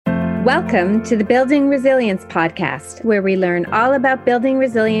Welcome to the Building Resilience podcast, where we learn all about building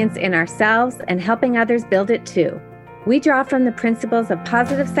resilience in ourselves and helping others build it too. We draw from the principles of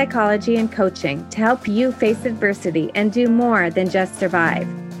positive psychology and coaching to help you face adversity and do more than just survive.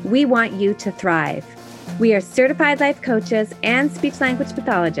 We want you to thrive. We are certified life coaches and speech-language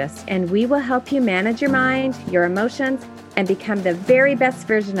pathologists, and we will help you manage your mind, your emotions, and become the very best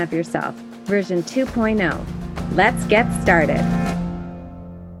version of yourself, version 2.0. Let's get started.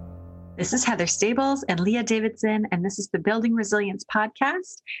 This is Heather Stables and Leah Davidson, and this is the Building Resilience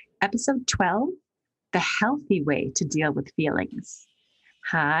podcast, episode 12, The Healthy Way to Deal with Feelings.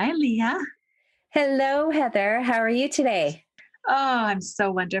 Hi, Leah. Hello, Heather. How are you today? Oh, I'm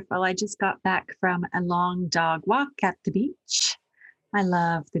so wonderful. I just got back from a long dog walk at the beach. I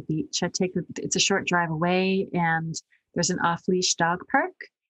love the beach. It's a short drive away, and there's an off-leash dog park.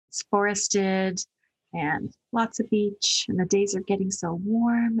 It's forested and lots of beach, and the days are getting so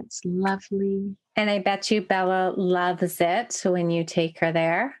warm. It's lovely. And I bet you Bella loves it when you take her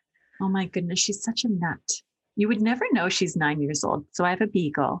there. Oh my goodness, she's such a nut. You would never know she's 9 years old. So I have a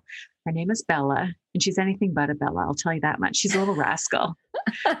beagle. Her name is Bella, and she's anything but a Bella. I'll tell you that much. She's a little rascal.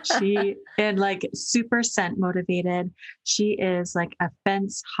 And like super scent motivated. She is like a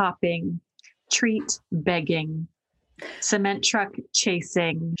fence hopping, treat begging, cement truck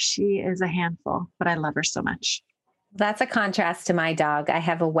chasing. She is a handful, but I love her so much. That's a contrast to my dog. I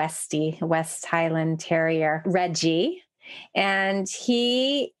have a West Highland Terrier, Reggie, and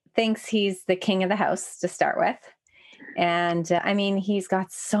he thinks he's the king of the house to start with. And he's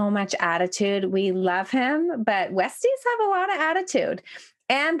got so much attitude. We love him, but Westies have a lot of attitude,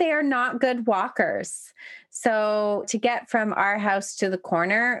 and they are not good walkers. So to get from our house to the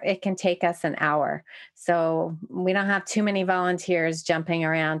corner, it can take us an hour. So we don't have too many volunteers jumping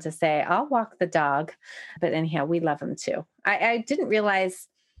around to say, I'll walk the dog. But anyhow, we love him too. I didn't realize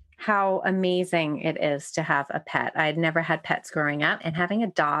how amazing it is to have a pet. I'd never had pets growing up, and having a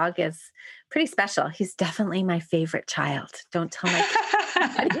dog is pretty special. He's definitely my favorite child. Don't tell my kid.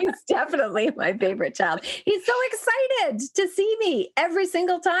 He's definitely my favorite child. He's so excited to see me every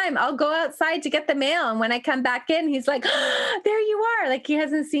single time. I'll go outside to get the mail, and when I come back in, he's like, oh, there you are. Like he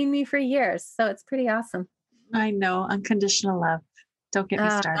hasn't seen me for years. So it's pretty awesome. I know. Unconditional love. Don't get me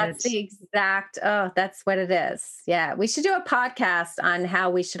started. That's what it is. Yeah. We should do a podcast on how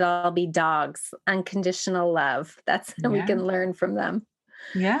we should all be dogs. Unconditional love. That's how we can learn from them.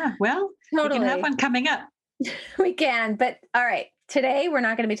 Yeah. Well, totally. We can have one coming up. We can, but all right. Today, we're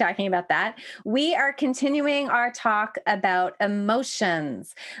not going to be talking about that. We are continuing our talk about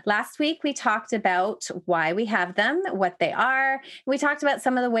emotions. Last week, we talked about why we have them, what they are. We talked about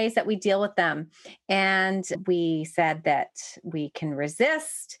some of the ways that we deal with them. And we said that we can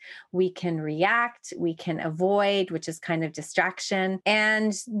resist, we can react, we can avoid, which is kind of distraction.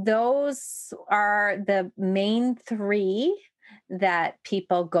 And those are the main three that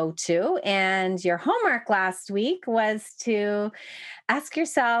people go to. And your homework last week was to ask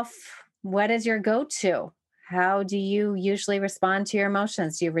yourself, what is your go-to? How do you usually respond to your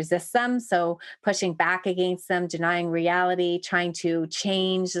emotions? Do you resist them? So pushing back against them, denying reality, trying to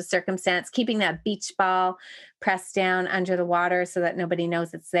change the circumstance, keeping that beach ball pressed down under the water so that nobody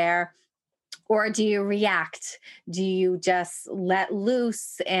knows it's there. Or do you react? Do you just let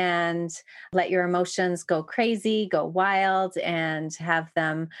loose and let your emotions go crazy, go wild, and have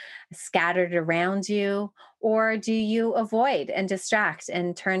them scattered around you? Or do you avoid and distract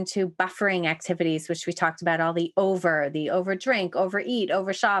and turn to buffering activities, which we talked about, all the overdrink, overeat,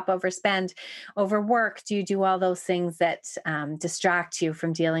 overshop, overspend, overwork? Do you do all those things that distract you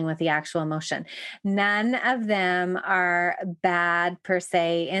from dealing with the actual emotion? None of them are bad per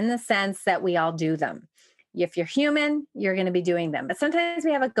se, in the sense that we all do them. If you're human, you're going to be doing them. But sometimes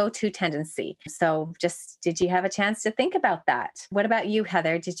we have a go-to tendency. So did you have a chance to think about that? What about you,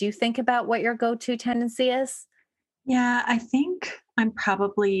 Heather? Did you think about what your go-to tendency is? Yeah, I think I'm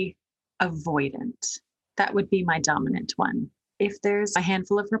probably avoidant. That would be my dominant one. If there's a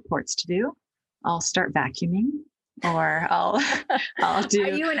handful of reports to do, I'll start vacuuming, or I'll do. Are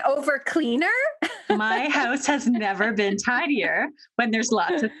you an over cleaner? My house has never been tidier when there's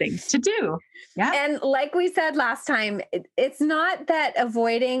lots of things to do. Yeah. And like we said last time, it's not that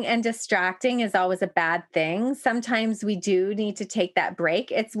avoiding and distracting is always a bad thing. Sometimes we do need to take that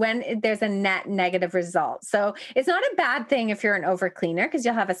break. It's when there's a net negative result. So it's not a bad thing if you're an over cleaner, because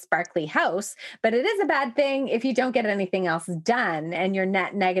you'll have a sparkly house, but it is a bad thing if you don't get anything else done. And your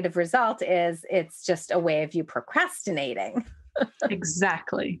net negative result is it's just a way of you procrastinating.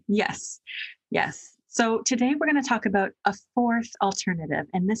 Exactly. Yes. Yes. So today we're going to talk about a fourth alternative,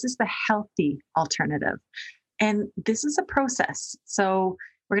 and this is the healthy alternative. And this is a process. So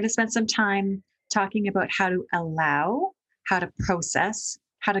We're going to spend some time talking about how to allow, how to process,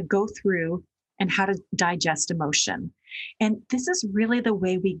 how to go through, and how to digest emotion. And this is really the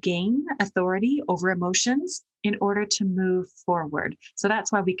way we gain authority over emotions in order to move forward. So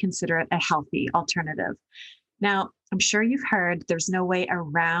that's why we consider it a healthy alternative. Now, I'm sure you've heard there's no way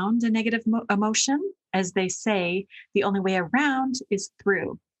around a negative emotion. As they say, the only way around is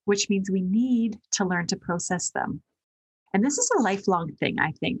through, which means we need to learn to process them. And this is a lifelong thing,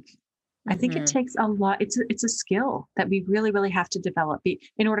 I think. I think it takes a lot. It's a skill that we really, really have to develop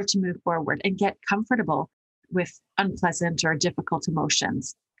in order to move forward and get comfortable with unpleasant or difficult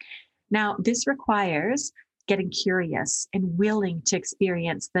emotions. Now, this requires getting curious and willing to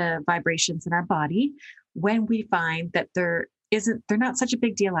experience the vibrations in our body when we find that they're not such a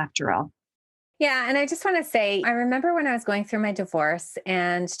big deal after all. Yeah. And I just want to say, I remember when I was going through my divorce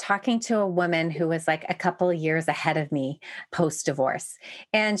and talking to a woman who was like a couple of years ahead of me post divorce.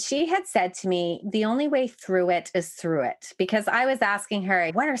 And she had said to me, the only way through it is through it. Because I was asking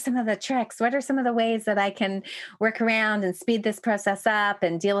her, what are some of the tricks? What are some of the ways that I can work around and speed this process up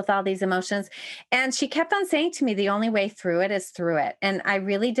and deal with all these emotions? And she kept on saying to me, the only way through it is through it. And I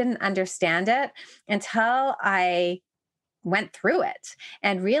really didn't understand it until I went through it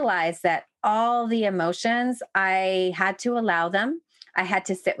and realized that all the emotions, I had to allow them. I had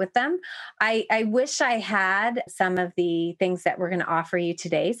to sit with them. I wish I had some of the things that we're going to offer you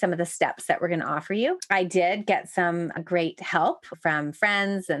today, some of the steps that we're going to offer you. I did get some great help from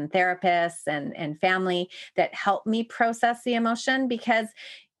friends and therapists and family that helped me process the emotion, because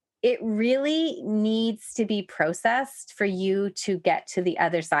it really needs to be processed for you to get to the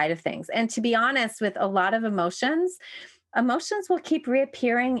other side of things. And to be honest, with a lot of emotions will keep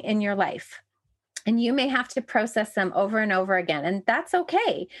reappearing in your life. And you may have to process them over and over again. And that's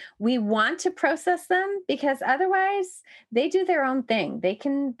okay. We want to process them because otherwise they do their own thing. They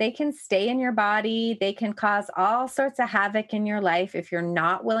can stay in your body. They can cause all sorts of havoc in your life if you're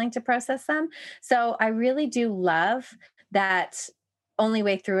not willing to process them. So I really do love that only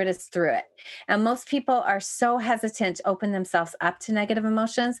way through it is through it. And most people are so hesitant to open themselves up to negative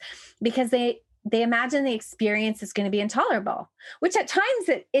emotions because they imagine the experience is going to be intolerable, which at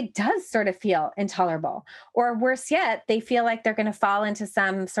times it does sort of feel intolerable. Or worse yet, they feel like they're going to fall into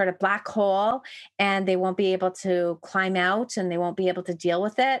some sort of black hole and they won't be able to climb out and they won't be able to deal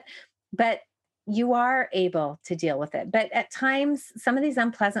with it. But you are able to deal with it. But at times, some of these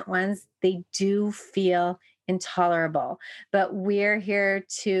unpleasant ones, they do feel intolerable. But we're here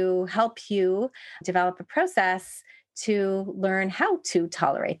to help you develop a process to learn how to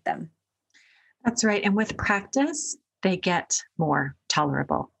tolerate them. That's right. And with practice, they get more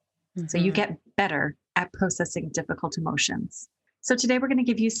tolerable. So you get better at processing difficult emotions. So today we're going to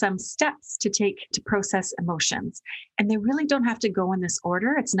give you some steps to take to process emotions. And they really don't have to go in this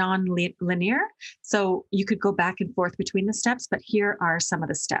order. It's non-linear. So you could go back and forth between the steps, but here are some of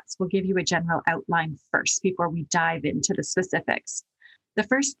the steps. We'll give you a general outline first before we dive into the specifics. The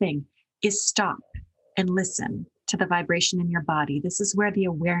first thing is stop and listen to the vibration in your body. This is where the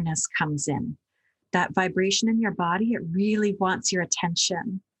awareness comes in. That vibration in your body, it really wants your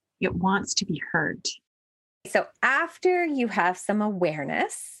attention. It wants to be heard. So after you have some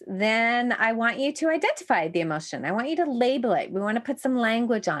awareness, then I want you to identify the emotion. I want you to label it. We want to put some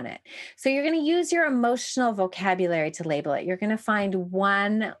language on it. So you're going to use your emotional vocabulary to label it. You're going to find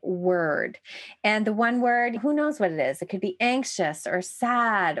one word. And the one word, who knows what it is? It could be anxious or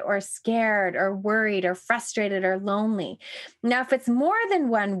sad or scared or worried or frustrated or lonely. Now, if it's more than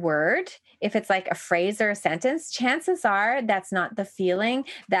one word, if it's like a phrase or a sentence, chances are that's not the feeling,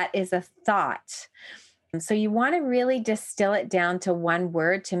 that is a thought. So you want to really distill it down to one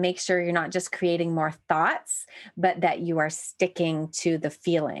word to make sure you're not just creating more thoughts, but that you are sticking to the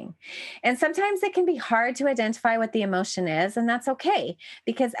feeling. And sometimes it can be hard to identify what the emotion is, and that's okay,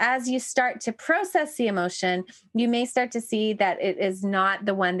 because as you start to process the emotion, you may start to see that it is not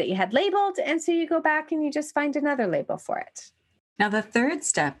the one that you had labeled. And so you go back and you just find another label for it. Now, the third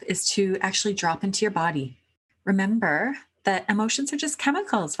step is to actually drop into your body. Remember that emotions are just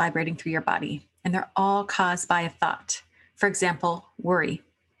chemicals vibrating through your body, and they're all caused by a thought. For example, worry.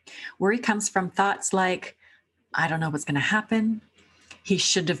 Worry comes from thoughts like, I don't know what's going to happen. He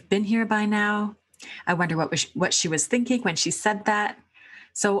should have been here by now. I wonder what she was thinking when she said that.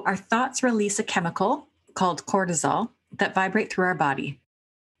 So our thoughts release a chemical called cortisol that vibrate through our body.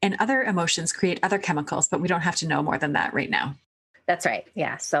 And other emotions create other chemicals, but we don't have to know more than that right now. That's right.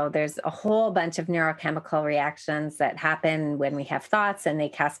 Yeah. So there's a whole bunch of neurochemical reactions that happen when we have thoughts and they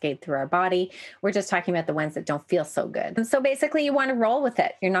cascade through our body. We're just talking about the ones that don't feel so good. And so basically, you want to roll with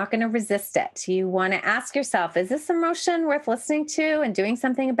it. You're not going to resist it. You want to ask yourself, is this emotion worth listening to and doing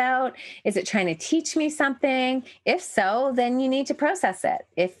something about? Is it trying to teach me something? If so, then you need to process it.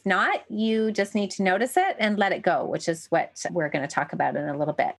 If not, you just need to notice it and let it go, which is what we're going to talk about in a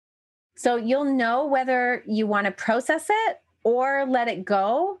little bit. So you'll know whether you want to process it or let it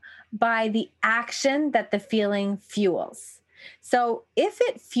go by the action that the feeling fuels. So if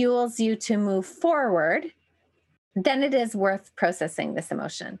it fuels you to move forward, then it is worth processing this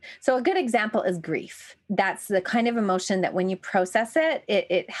emotion. So a good example is grief. That's the kind of emotion that when you process it,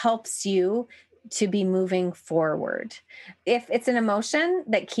 it helps you to be moving forward. If it's an emotion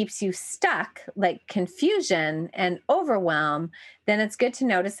that keeps you stuck, like confusion and overwhelm, then it's good to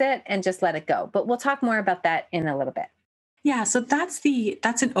notice it and just let it go. But we'll talk more about that in a little bit. Yeah, so that's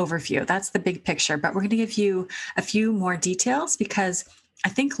an overview. That's the big picture, but we're going to give you a few more details because I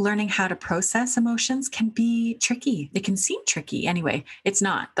think learning how to process emotions can be tricky. It can seem tricky anyway. It's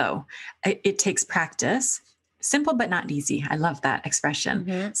not though. It takes practice. Simple but not easy. I love that expression.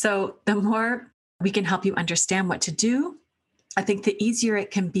 Mhm. So the more we can help you understand what to do, I think the easier it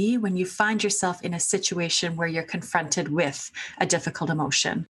can be when you find yourself in a situation where you're confronted with a difficult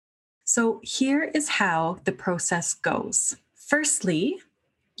emotion. So here is how the process goes. Firstly,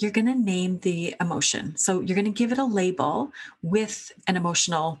 you're going to name the emotion. So you're going to give it a label with an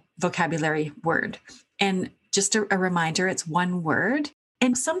emotional vocabulary word. And just a reminder, it's one word.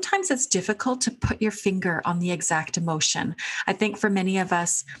 And sometimes it's difficult to put your finger on the exact emotion. I think for many of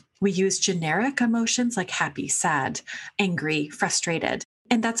us, we use generic emotions like happy, sad, angry, frustrated,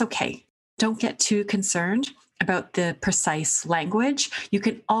 and that's okay. Don't get too concerned about the precise language. You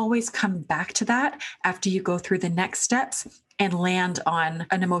can always come back to that after you go through the next steps and land on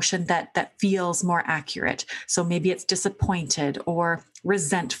an emotion that feels more accurate. So maybe it's disappointed or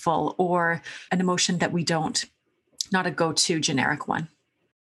resentful or an emotion that we don't, not a go-to generic one.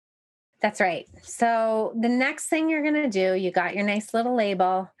 That's right. So the next thing you're going to do, you got your nice little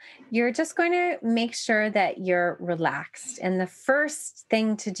label. You're just going to make sure that you're relaxed. And the first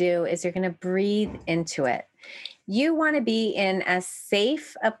thing to do is you're going to breathe into it. You want to be in as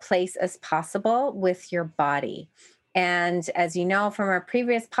safe a place as possible with your body. And as you know from our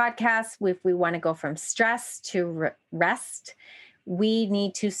previous podcasts, if we want to go from stress to rest, we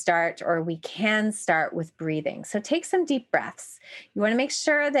need to start, or we can start with breathing. So take some deep breaths. You want to make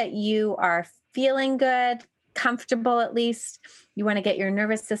sure that you are feeling good, comfortable at least. You want to get your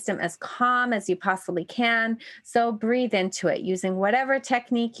nervous system as calm as you possibly can. So breathe into it using whatever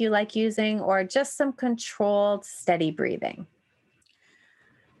technique you like using, or just some controlled, steady breathing.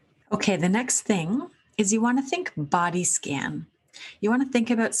 Okay, the next thing is you want to think body scan. You want to think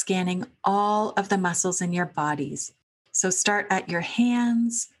about scanning all of the muscles in your bodies. So start at your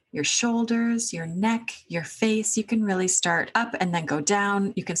hands, your shoulders, your neck, your face. You can really start up and then go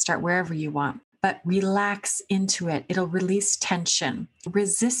down. You can start wherever you want, but relax into it. It'll release tension.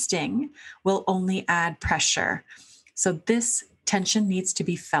 Resisting will only add pressure. So this tension needs to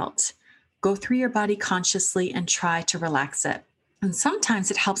be felt. Go through your body consciously and try to relax it. And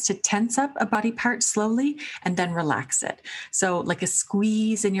sometimes it helps to tense up a body part slowly and then relax it. So, like a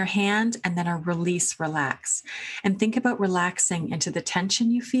squeeze in your hand and then a release, relax. And think about relaxing into the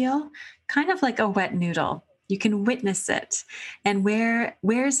tension you feel, kind of like a wet noodle. You can witness it. And where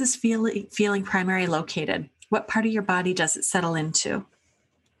is this feeling primarily located? What part of your body does it settle into?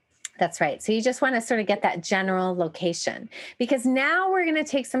 That's right. So you just want to sort of get that general location, because now we're going to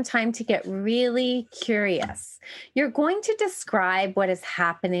take some time to get really curious. You're going to describe what is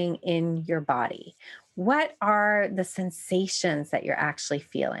happening in your body. What are the sensations that you're actually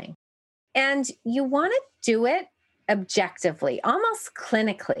feeling? And you want to do it objectively, almost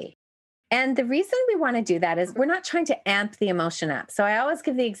clinically. And the reason we want to do that is we're not trying to amp the emotion up. So I always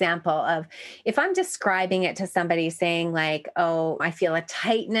give the example of, if I'm describing it to somebody saying like, oh, I feel a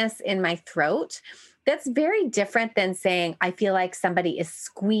tightness in my throat, that's very different than saying, I feel like somebody is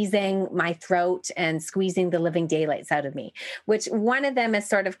squeezing my throat and squeezing the living daylights out of me, which one of them is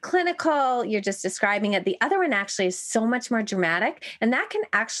sort of clinical. You're just describing it. The other one actually is so much more dramatic, and that can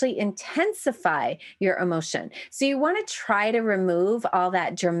actually intensify your emotion. So you want to try to remove all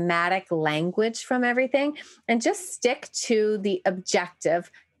that dramatic language from everything and just stick to the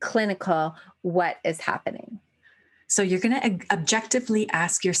objective, clinical, what is happening. So you're going to objectively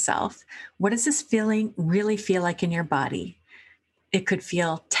ask yourself, what does this feeling really feel like in your body? It could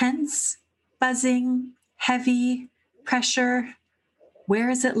feel tense, buzzing, heavy, pressure. Where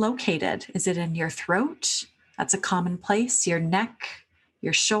is it located? Is it in your throat, That's a common place. Your neck,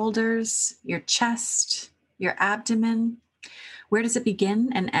 your shoulders, your chest, your abdomen. Where does it begin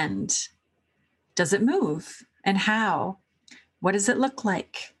and end? Does it move? And how? What does it look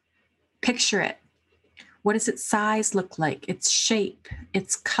like? Picture it. What does its size look like? Its shape,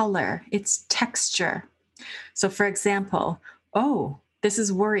 its color, its texture. So for example, oh, this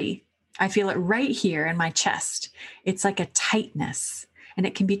is worry. I feel it right here in my chest. It's like a tightness. And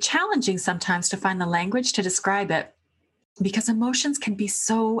it can be challenging sometimes to find the language to describe it because emotions can be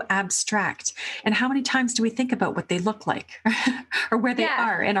so abstract. And how many times do we think about what they look like or where they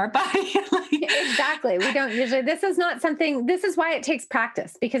are in our body? Exactly. We don't usually, this is why it takes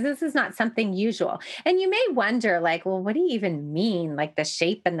practice, because this is not something usual. And you may wonder, like, well, what do you even mean? Like the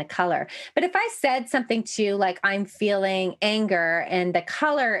shape and the color. But if I said something to you, like, I'm feeling anger and the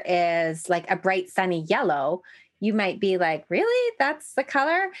color is like a bright sunny yellow, you might be like, really? That's the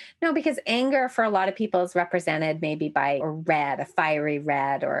color? No, because anger for a lot of people is represented maybe by a red, a fiery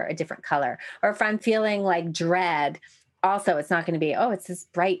red, or a different color. Or if I'm feeling like dread, also, it's not going to be, oh, it's this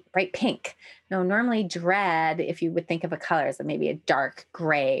bright pink. No, normally dread, if you would think of a color, is maybe a dark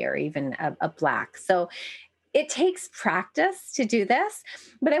gray or even a black. So it takes practice to do this,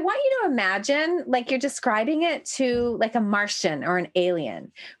 but I want you to imagine like you're describing it to like a Martian or an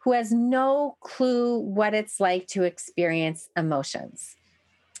alien who has no clue what it's like to experience emotions.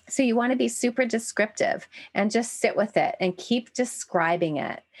 So you want to be super descriptive and just sit with it and keep describing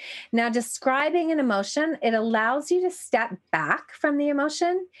it. Now, describing an emotion, it allows you to step back from the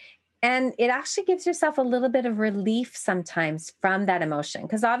emotion. And it actually gives yourself a little bit of relief sometimes from that emotion.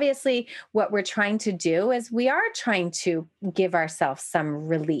 Because obviously, what we're trying to do is we are trying to give ourselves some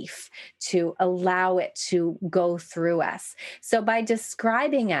relief to allow it to go through us. So by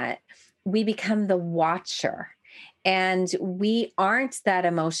describing it, we become the watcher. And we aren't that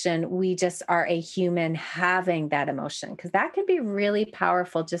emotion. We just are a human having that emotion, because that can be really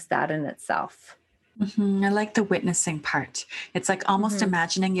powerful, just that in itself. I like the witnessing part. It's like almost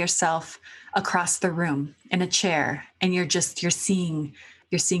imagining yourself across the room in a chair, and you're seeing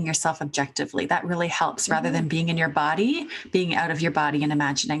yourself objectively. That really helps rather than being in your body, being out of your body and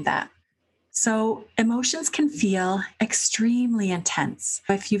imagining that. So emotions can feel extremely intense.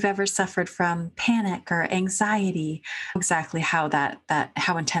 If you've ever suffered from panic or anxiety, exactly how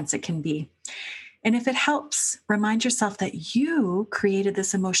how intense it can be. And if it helps, remind yourself that you created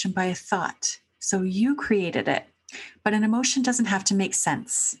this emotion by a thought. So you created it. But an emotion doesn't have to make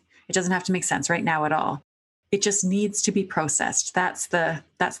sense. It doesn't have to make sense right now at all. It just needs to be processed. That's the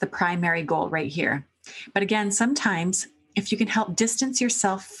primary goal right here. But again, sometimes if you can help distance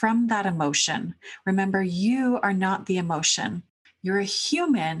yourself from that emotion, remember you are not the emotion. You're a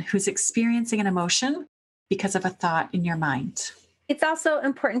human who's experiencing an emotion because of a thought in your mind. It's also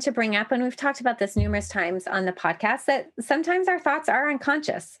important to bring up, and we've talked about this numerous times on the podcast, that sometimes our thoughts are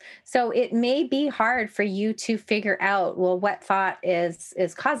unconscious. So it may be hard for you to figure out, well, what thought is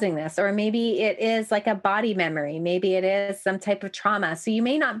causing this? Or maybe it is like a body memory. Maybe it is some type of trauma. So you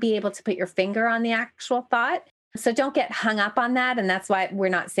may not be able to put your finger on the actual thought. So don't get hung up on that. And that's why we're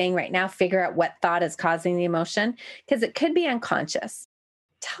not saying right now, figure out what thought is causing the emotion, because it could be unconscious.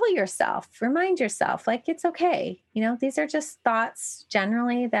 Tell yourself, remind yourself, like, it's okay. These are just thoughts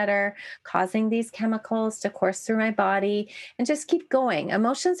generally that are causing these chemicals to course through my body, and just keep going.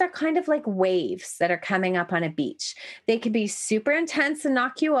 Emotions are kind of like waves that are coming up on a beach. They could be super intense and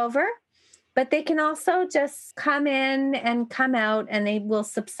knock you over, but they can also just come in and come out, and they will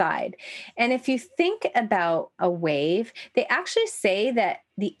subside. And if you think about a wave, they actually say that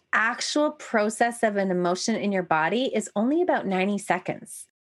the actual process of an emotion in your body is only about 90 seconds.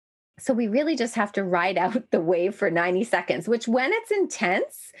 So we really just have to ride out the wave for 90 seconds, which when it's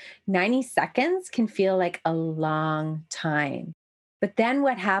intense, 90 seconds can feel like a long time. But then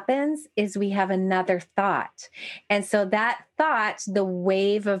what happens is we have another thought. And so that thought, the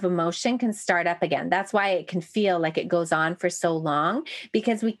wave of emotion, can start up again. That's why it can feel like it goes on for so long,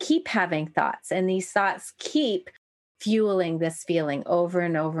 because we keep having thoughts, and these thoughts keep fueling this feeling over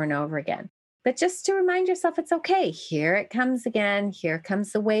and over and over again. But just to remind yourself, it's okay. Here it comes again. Here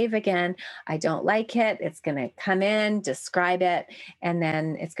comes the wave again. I don't like it. It's going to come in, describe it, and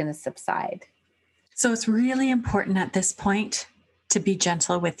then it's going to subside. So it's really important at this point to be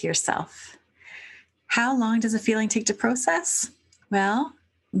gentle with yourself. How long does a feeling take to process? Well,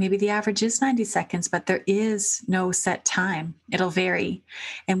 maybe the average is 90 seconds, but there is no set time. It'll vary.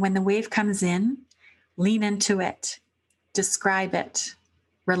 And when the wave comes in, lean into it, describe it,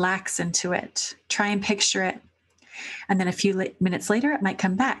 relax into it, try and picture it. And then a few minutes later, it might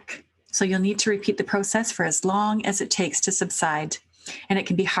come back. So you'll need to repeat the process for as long as it takes to subside. And it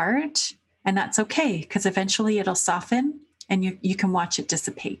can be hard, And that's okay, because eventually it'll soften and you can watch it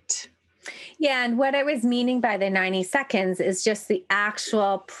dissipate. Yeah. And what I was meaning by the 90 seconds is just the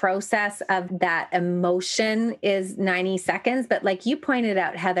actual process of that emotion is 90 seconds. But like you pointed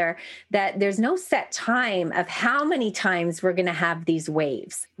out, Heather, that there's no set time of how many times we're going to have these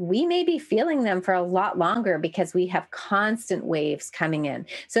waves. We may be feeling them for a lot longer because we have constant waves coming in.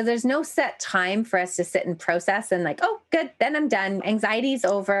 So there's no set time for us to sit and process and like, oh, good, then I'm done. Anxiety's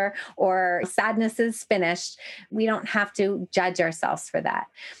over or sadness is finished. We don't have to judge ourselves for that.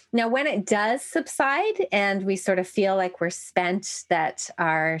 Now, when it does subside and we sort of feel like we're spent, that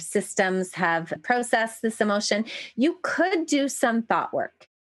our systems have processed this emotion, you could do some thought work.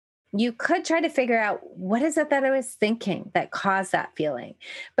 You could try to figure out what is it that I was thinking that caused that feeling.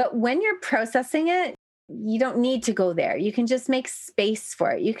 But when you're processing it, you don't need to go there. You can just make space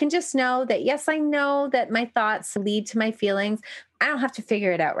for it. You can just know that, yes, I know that my thoughts lead to my feelings. I don't have to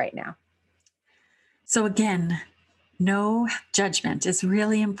figure it out right now. So again, no judgment is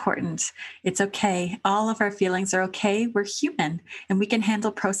really important. It's okay. All of our feelings are okay. We're human and we can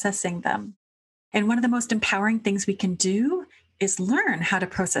handle processing them. And one of the most empowering things we can do is learn how to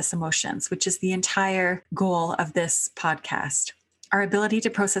process emotions, which is the entire goal of this podcast. Our ability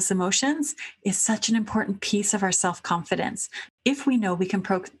to process emotions is such an important piece of our self-confidence. If we know we can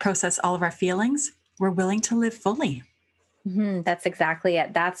process all of our feelings, we're willing to live fully. That's exactly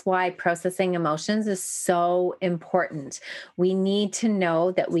it. That's why processing emotions is so important. We need to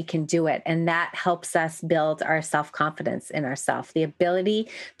know that we can do it. And that helps us build our self-confidence in ourselves. The ability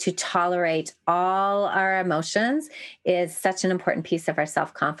to tolerate all our emotions is such an important piece of our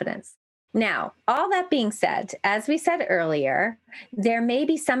self-confidence. Now, all that being said, as we said earlier, there may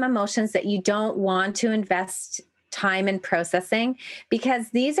be some emotions that you don't want to invest time in processing because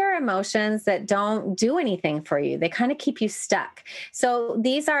these are emotions that don't do anything for you. They kind of keep you stuck. So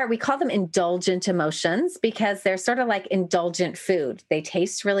these are, we call them indulgent emotions because they're sort of like indulgent food. They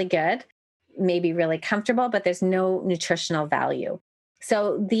taste really good, maybe really comfortable, but there's no nutritional value.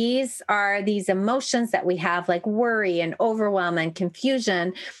 So these are these emotions that we have like worry and overwhelm and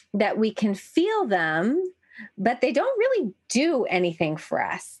confusion that we can feel them, but they don't really do anything for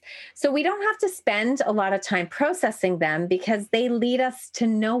us. So we don't have to spend a lot of time processing them because they lead us to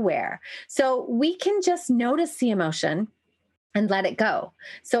nowhere. So we can just notice the emotion and let it go.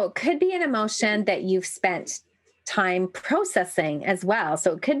 So it could be an emotion that you've spent time processing as well.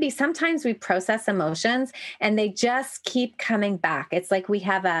 So it could be sometimes we process emotions and they just keep coming back. It's like we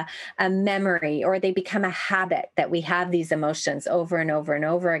have a memory or they become a habit that we have these emotions over and over and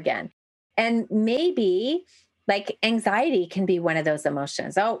over again. And maybe like anxiety can be one of those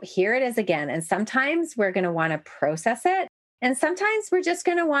emotions. Oh, here it is again. And sometimes we're going to want to process it. And sometimes we're just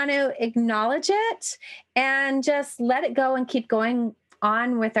going to want to acknowledge it and just let it go and keep going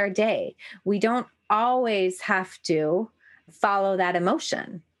on with our day. We don't always have to follow that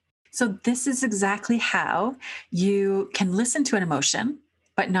emotion. So this is exactly how you can listen to an emotion,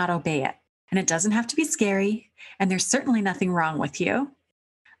 but not obey it. And it doesn't have to be scary. And there's certainly nothing wrong with you.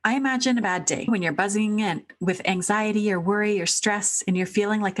 I imagine a bad day when you're buzzing in with anxiety or worry or stress and you're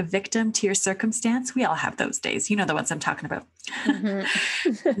feeling like a victim to your circumstance. We all have those days. You know the ones I'm talking about.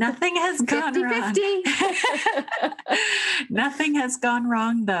 Mm-hmm. Nothing has gone 50-50. Wrong. Nothing has gone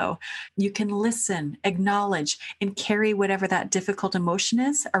wrong, though. You can listen, acknowledge, and carry whatever that difficult emotion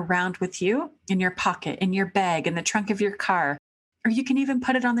is around with you in your pocket, in your bag, in the trunk of your car. Or you can even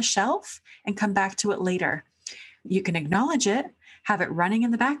put it on the shelf and come back to it later. You can acknowledge it, have it running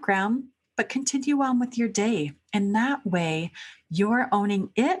in the background, but continue on with your day. And that way you're owning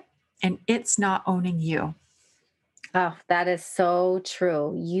it and it's not owning you. Oh, that is so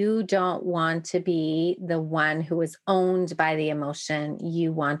true. You don't want to be the one who is owned by the emotion.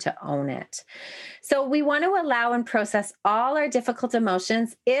 You want to own it. So we want to allow and process all our difficult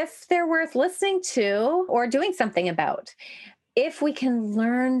emotions if they're worth listening to or doing something about, if we can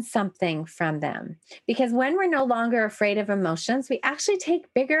learn something from them. Because when we're no longer afraid of emotions, we actually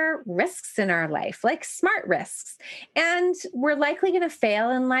take bigger risks in our life, like smart risks. And we're likely going to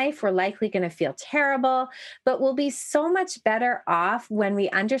fail in life. We're likely going to feel terrible, but we'll be so much better off when we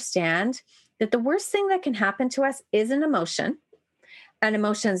understand that the worst thing that can happen to us is an emotion. An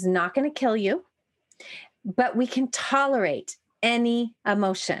emotion is not going to kill you, but we can tolerate any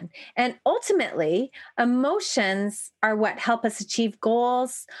emotion. And ultimately, emotions are what help us achieve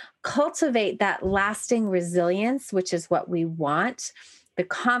goals, cultivate that lasting resilience, which is what we want, the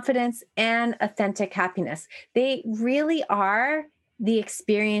confidence and authentic happiness. They really are the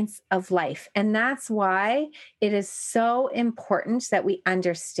experience of life. And that's why it is so important that we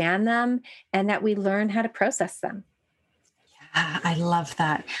understand them and that we learn how to process them. I love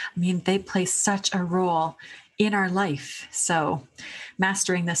that. I mean, they play such a role in our life. So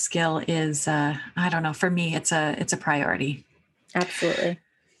mastering the skill is, I don't know, for me, it's a priority. Absolutely.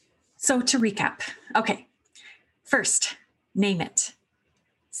 So to recap, okay, first, name it.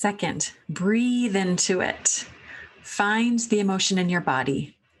 Second, breathe into it. Find the emotion in your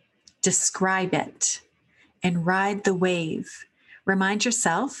body, describe it, and ride the wave. Remind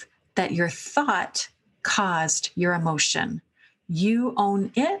yourself that your thought caused your emotion. You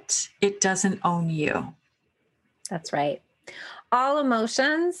own it, it doesn't own you. That's right. All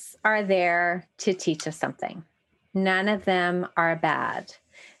emotions are there to teach us something. None of them are bad.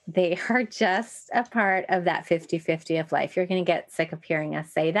 They are just a part of that 50-50 of life. You're going to get sick of hearing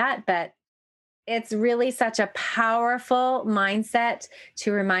us say that, but it's really such a powerful mindset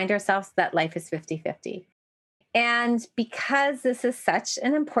to remind ourselves that life is 50-50. And because this is such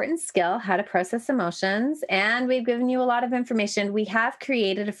an important skill, how to process emotions, and we've given you a lot of information, we have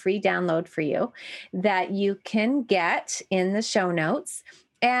created a free download for you that you can get in the show notes.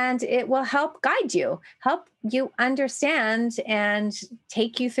 And it will help guide you, help you understand and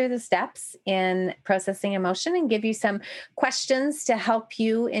take you through the steps in processing emotion and give you some questions to help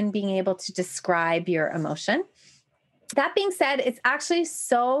you in being able to describe your emotion. That being said, it's actually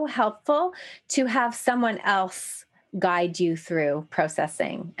so helpful to have someone else guide you through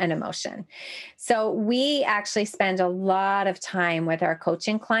processing an emotion. So we actually spend a lot of time with our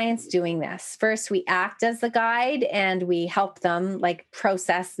coaching clients doing this. First, we act as the guide and we help them like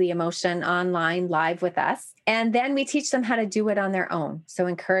process the emotion online live with us. And then we teach them how to do it on their own. So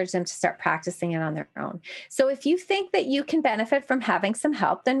encourage them to start practicing it on their own. So if you think that you can benefit from having some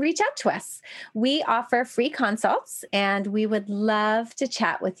help, then reach out to us. We offer free consults and we would love to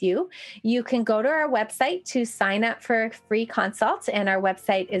chat with you. You can go to our website to sign up for a free consult. And our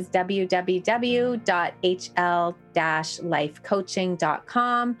website is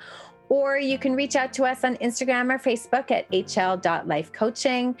www.hl-lifecoaching.com. Or you can reach out to us on Instagram or Facebook at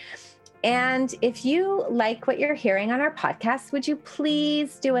hl.lifecoaching. And if you like what you're hearing on our podcast, would you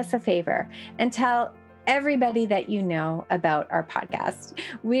please do us a favor and tell everybody that you know about our podcast?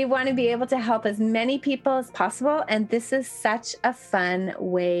 We want to be able to help as many people as possible, and this is such a fun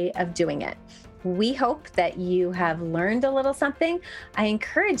way of doing it. We hope that you have learned a little something. I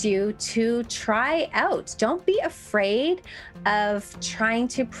encourage you to try out. Don't be afraid of trying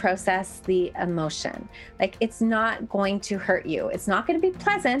to process the emotion. Like, it's not going to hurt you. It's not going to be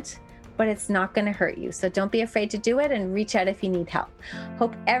pleasant, but it's not going to hurt you. So don't be afraid to do it and reach out if you need help.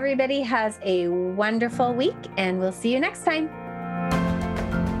 Hope everybody has a wonderful week, and we'll see you next time.